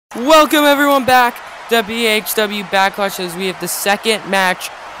Welcome everyone back to BHW Backlash as we have the second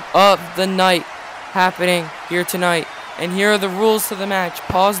match of the night happening here tonight. And here are the rules to the match.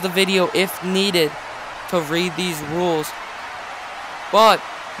 Pause the video if needed to read these rules. But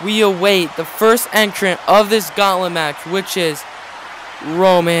we await the first entrant of this gauntlet match, which is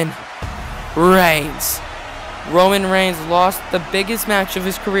Roman Reigns. Roman Reigns lost the biggest match of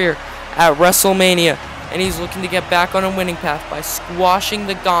his career at WrestleMania, and he's looking to get back on a winning path by squashing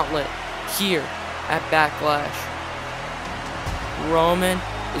the gauntlet here at Backlash. Roman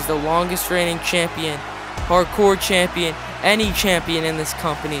is the longest reigning champion, hardcore champion, any champion in this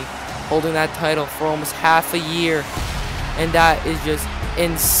company, holding that title for almost half a year, and that is just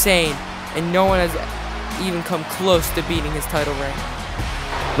insane, and no one has even come close to beating his title reign.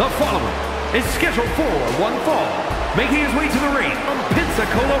 The following is scheduled for one fall, making his way to the ring from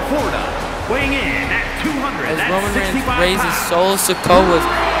Pensacola, Florida, weighing in at 265 as Roman Reigns raises Solo Sikoa's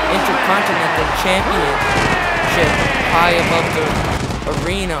Intercontinental Championship high above the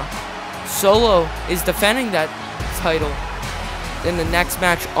arena. Solo is defending that title in the next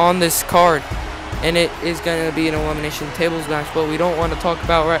match on this card, and it is going to be an elimination tables match, but we don't want to talk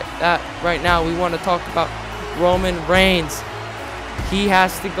about that right now. We want to talk about Roman Reigns. He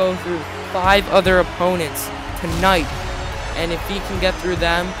has to go through 5 other opponents tonight, and if he can get through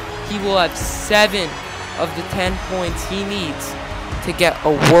them, he will have 7 of the 10 points he needs to get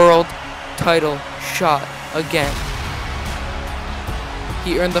a world title shot again.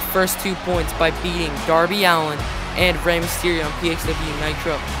 He earned the first 2 points by beating Darby Allin and Rey Mysterio on PHW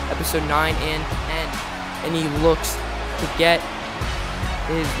Nitro episode 9 and 10, and he looks to get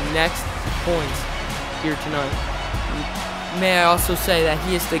his next points here tonight. May I also say that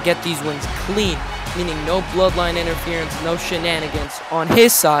he has to get these wins clean, meaning no bloodline interference, no shenanigans on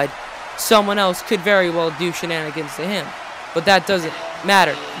his side. Someone else could very well do shenanigans to him, but that doesn't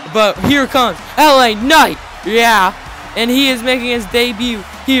matter. But here comes LA Knight, yeah, and he is making his debut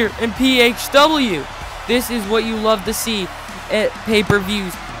here in PHW. This is what you love to see at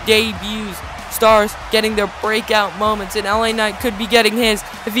pay-per-views, debuts, stars getting their breakout moments, and LA Knight could be getting his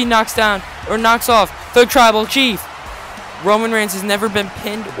if he knocks down or knocks off the Tribal Chief. Roman Reigns has never been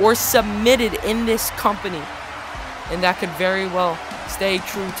pinned or submitted in this company, and that could very well stay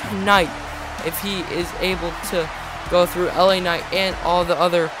true tonight if he is able to go through LA Knight and all the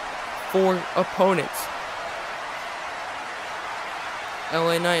other 4 opponents.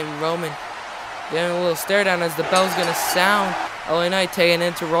 LA Knight and Roman getting a little stare down as the bell's gonna sound. LA Knight taking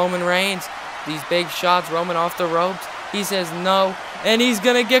into Roman Reigns. These big shots, Roman off the ropes. He says no, and he's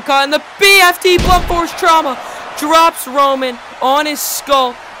gonna get caught in the BFT blunt force trauma. Drops Roman on his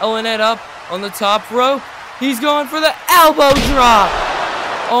skull. LA Knight up on the top rope. He's going for the elbow drop.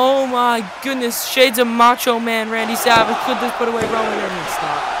 Oh my goodness. Shades of Macho Man Randy Savage. Could this put away Roman? And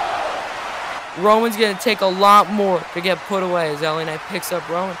stop. Roman's going to take a lot more to get put away as LA Knight picks up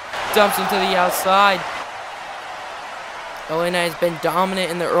Roman. Dumps him to the outside. LA Knight has been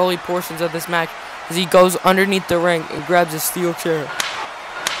dominant in the early portions of this match as he goes underneath the ring and grabs a steel chair.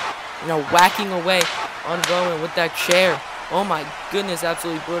 You know, whacking away on Roman with that chair. Oh my goodness,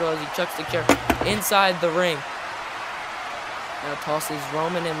 absolutely brutal as he chucks the chair inside the ring. Now tosses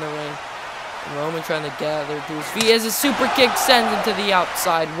Roman in the ring. And Roman trying to gather to his feet as a super kick sends him to the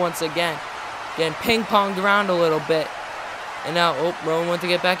outside once again. Getting ping-ponged around a little bit. And now, Roman went to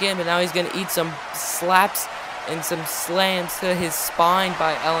get back in, but now he's going to eat some slaps and some slams to his spine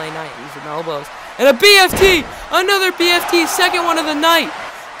by LA Knight using elbows. And a BFT! Another BFT, second one of the night.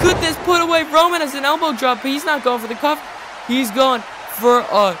 Could this put away Roman as an elbow drop? But he's not going for the cuff. He's going for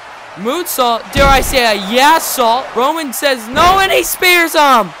a moonsault. Dare I say a yes-sault? Roman says no, and he spears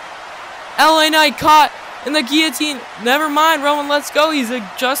him. LA Knight caught in the guillotine. Never mind, Roman lets go. He's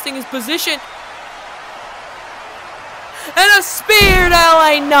adjusting his position. And a spear to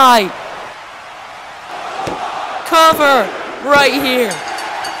LA Knight. Cover right here.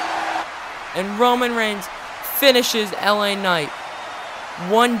 And Roman Reigns finishes LA Knight.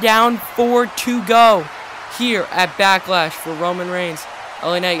 1 down, 4 to go here at Backlash for Roman Reigns.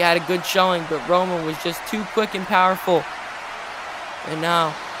 LA Knight had a good showing, but Roman was just too quick and powerful. And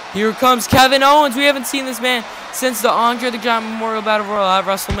now, here comes Kevin Owens. We haven't seen this man since the Andre the Giant Memorial Battle Royal at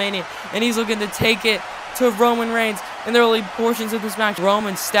WrestleMania, and he's looking to take it to Roman Reigns in the early portions of this match.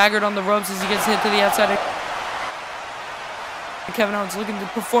 Roman staggered on the ropes as he gets hit to the outside. Kevin Owens looking to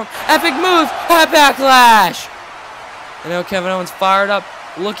perform epic moves at Backlash. And now Kevin Owens fired up,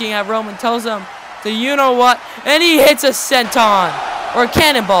 looking at Roman, tells him to you know what, and he hits a senton, or a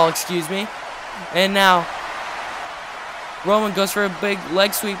cannonball, excuse me. And now Roman goes for a big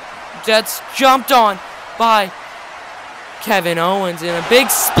leg sweep. That's jumped on by Kevin Owens in a big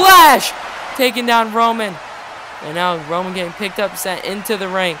splash, taking down Roman. And now Roman getting picked up, sent into the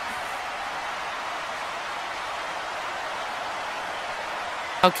ring.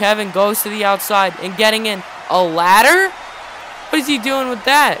 Now Kevin goes to the outside and getting in a ladder? What is he doing with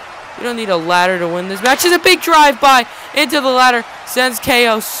that? You don't need a ladder to win this match. It's a big drive-by into the ladder. Sends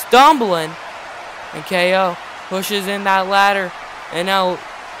KO stumbling. And KO pushes in that ladder. And now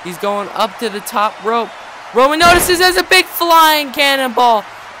he's going up to the top rope. Roman notices there's a big flying cannonball.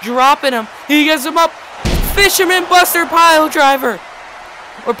 Dropping him. He gets him up. Fisherman Buster pile driver.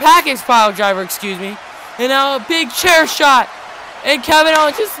 Or package pile driver, excuse me. And now a big chair shot. And Kevin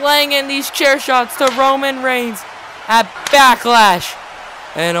Owens just laying in these chair shots to Roman Reigns at Backlash.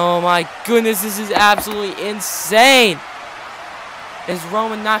 And oh my goodness, this is absolutely insane. Is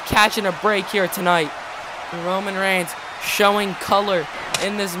Roman not catching a break here tonight? And Roman Reigns showing color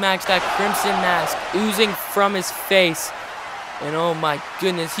in this match. That crimson mask oozing from his face. And oh my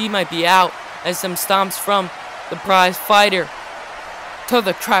goodness, he might be out as some stomps from the prize fighter to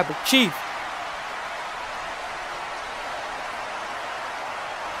the tribal chief.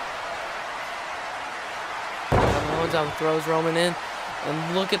 Owens out throws Roman in.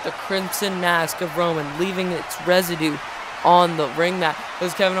 And look at the crimson mask of Roman leaving its residue on the ring mat.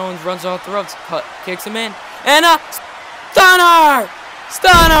 As Kevin Owens runs off the ropes, kicks him in. And a stunner!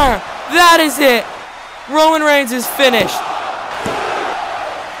 Stunner! That is it! Roman Reigns is finished.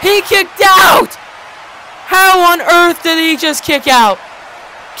 He kicked out! How on earth did he just kick out?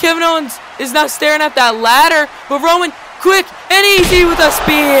 Kevin Owens is now staring at that ladder, but Roman, quick and easy with a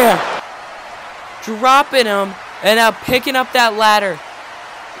spear. Dropping him, and now picking up that ladder.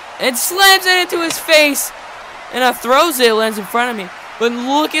 And slams it into his face. And throws it, lands in front of me. But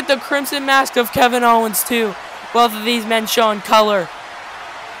look at the crimson mask of Kevin Owens too. Both of these men showing color.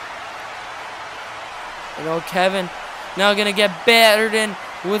 And oh, Kevin now gonna get battered in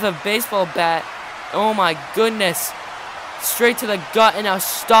with a baseball bat. Oh my goodness. Straight to the gut and now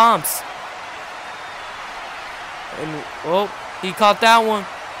stomps. And oh, he caught that one.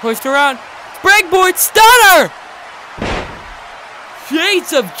 Pushed around. Breakboard stunner!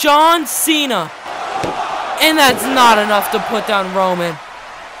 Shades of John Cena. And that's not enough to put down Roman.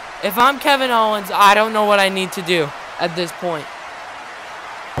 If I'm Kevin Owens, I don't know what I need to do at this point.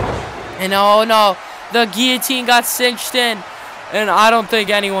 And oh no, the guillotine got cinched in. And I don't think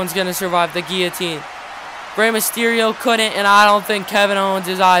anyone's going to survive the guillotine. Rey Mysterio couldn't, and I don't think Kevin Owens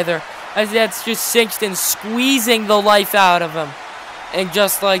is either. As that's just cinched in, squeezing the life out of him. And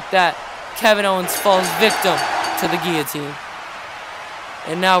just like that, Kevin Owens falls victim to the guillotine.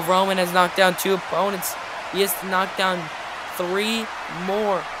 And now Roman has knocked down 2 opponents. He has to knock down 3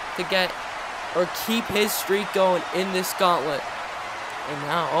 more to get or keep his streak going in this gauntlet. And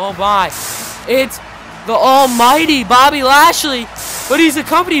now, oh my, it's the almighty Bobby Lashley, but he's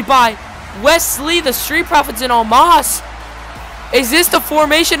accompanied by Wesley, the Street Profits, and Omos. Is this the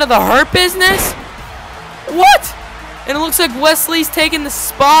formation of the Hurt Business? What? And it looks like Wesley's taking the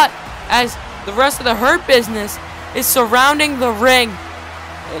spot as the rest of the Hurt Business is surrounding the ring.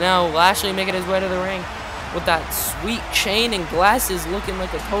 And now Lashley making his way to the ring with that sweet chain and glasses, looking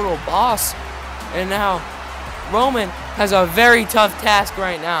like a total boss. And now Roman has a very tough task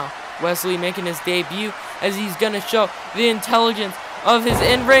right now. Wesley making his debut as he's going to show the intelligence of his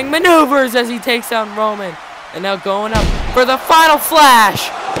in-ring maneuvers as he takes down Roman. And now going up for the final flash.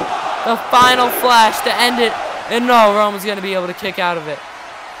 The final flash to end it. And no, Roman's going to be able to kick out of it.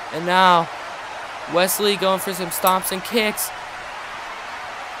 And now Wesley going for some stomps and kicks.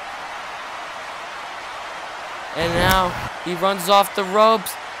 And now he runs off the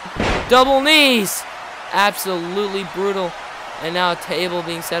ropes. Double knees. Absolutely brutal. And now a table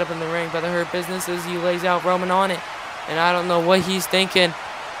being set up in the ring by the Hurt Business as he lays out Roman on it. And I don't know what he's thinking.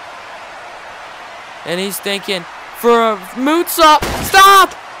 And he's thinking for a moonsault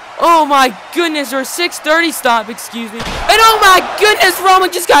stomp. Oh my goodness, or a 630 stomp, excuse me. And oh my goodness,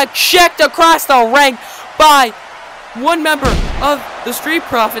 Roman just got checked across the ring by one member of the Street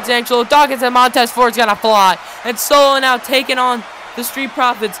Profits, Angelo Dawkins, and Montez Ford's gonna fly. And Solo now taking on the Street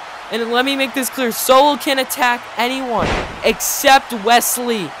Profits. And let me make this clear, Solo can attack anyone except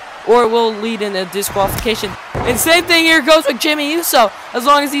Wesley, or it will lead in a disqualification. And same thing here goes with Jimmy Uso. As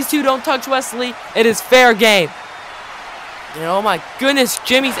long as these two don't touch Wesley, it is fair game. And oh my goodness,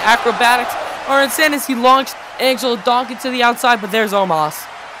 Jimmy's acrobatics are insane as he launched Angelo Dawkins to the outside, but there's Omos.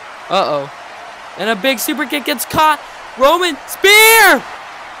 Uh-oh. And a big super kick gets caught. Roman, spear!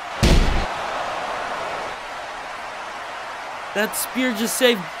 That spear just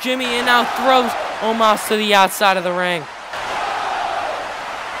saved Jimmy and now throws Omos to the outside of the ring.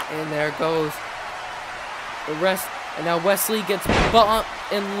 And there goes the rest And now Wesley gets bumped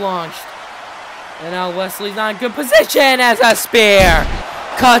and launched. And now Wesley's not in good position as a spear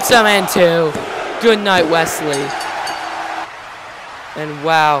cuts him in two. Good night, Wesley. And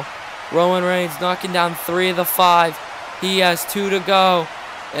wow, Roman Reigns knocking down 3 of the 5. He has 2 to go.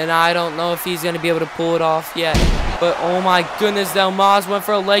 And I don't know if he's going to be able to pull it off yet. But oh my goodness, Omos went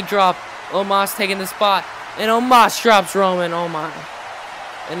for a leg drop. Omos taking the spot. And Omos drops Roman. Oh my.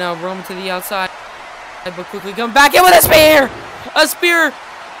 And now Roman to the outside. But quickly come back in with a spear. A spear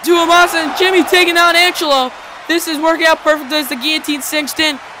to Omos and Jimmy taking down Angelo. This is working out perfectly as the guillotine sinks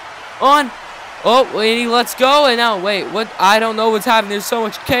in on. Oh, wait, he lets go. And now, wait, what? I don't know what's happening. There's so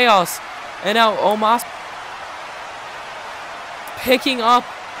much chaos. And now Omos picking up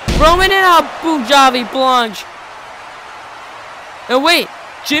Roman in a Punjabi plunge. And wait,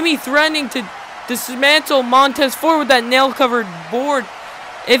 Jimmy threatening to dismantle Montez Ford with that nail-covered board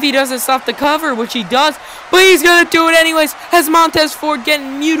if he doesn't stop the cover, which he does. But he's going to do it anyways. Has Montez Ford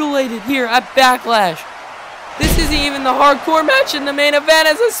getting mutilated here at Backlash. This isn't even the hardcore match in the main event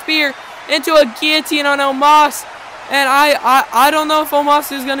as a spear into a guillotine on Omos. And I don't know if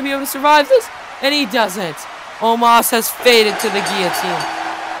Omos is going to be able to survive this. And he doesn't. Omos has faded to the guillotine.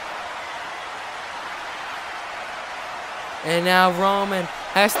 And now Roman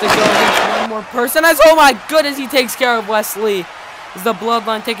has to go against one more person. As, oh my goodness, he takes care of Wesley. Is the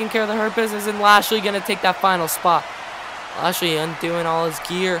Bloodline taking care of the Hurt Business, and Lashley going to take that final spot. Lashley undoing all his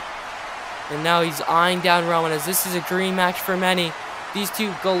gear. And now he's eyeing down Roman, as this is a dream match for many. These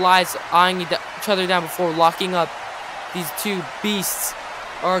two Goliaths eyeing each other down before locking up. These two beasts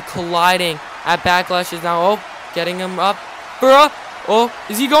are colliding at Backlash. Is now, oh, getting him up. Oh,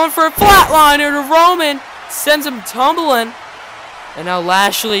 is he going for a flatliner to Roman? Sends him tumbling. And now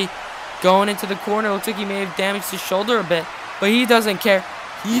Lashley going into the corner. Looks like he may have damaged his shoulder a bit, but he doesn't care.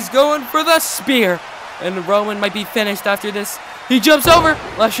 He's going for the spear. And Roman might be finished after this. He jumps over.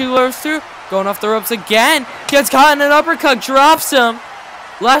 Lashley lures through. Going off the ropes again. Gets caught in an uppercut. Drops him.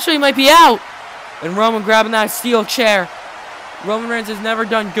 Lashley might be out. And Roman grabbing that steel chair. Roman Reigns has never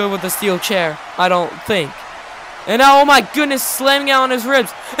done good with a steel chair, I don't think. And now, oh my goodness, slamming it on his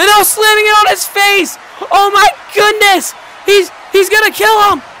ribs. And now slamming it on his face. Oh my goodness. He's going to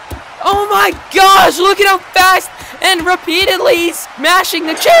kill him. Oh my gosh, look at how fast and repeatedly he's smashing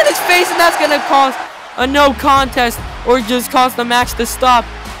the chair in his face. And that's going to cause a no contest or just cause the match to stop.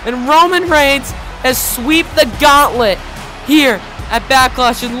 And Roman Reigns has swept the gauntlet here at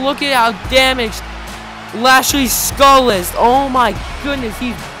Backlash. And look at how damaged Lashley's skull is. Oh my goodness,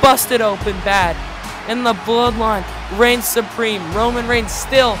 he's busted open bad. And the Bloodline reigns supreme. Roman Reigns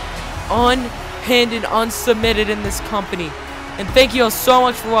still unpinned and unsubmitted in this company. And thank you all so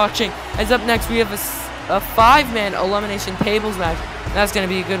much for watching. As up next, we have a 5-man elimination tables match. That's going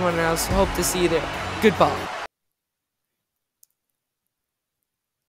to be a good one, and I hope to see you there. Goodbye.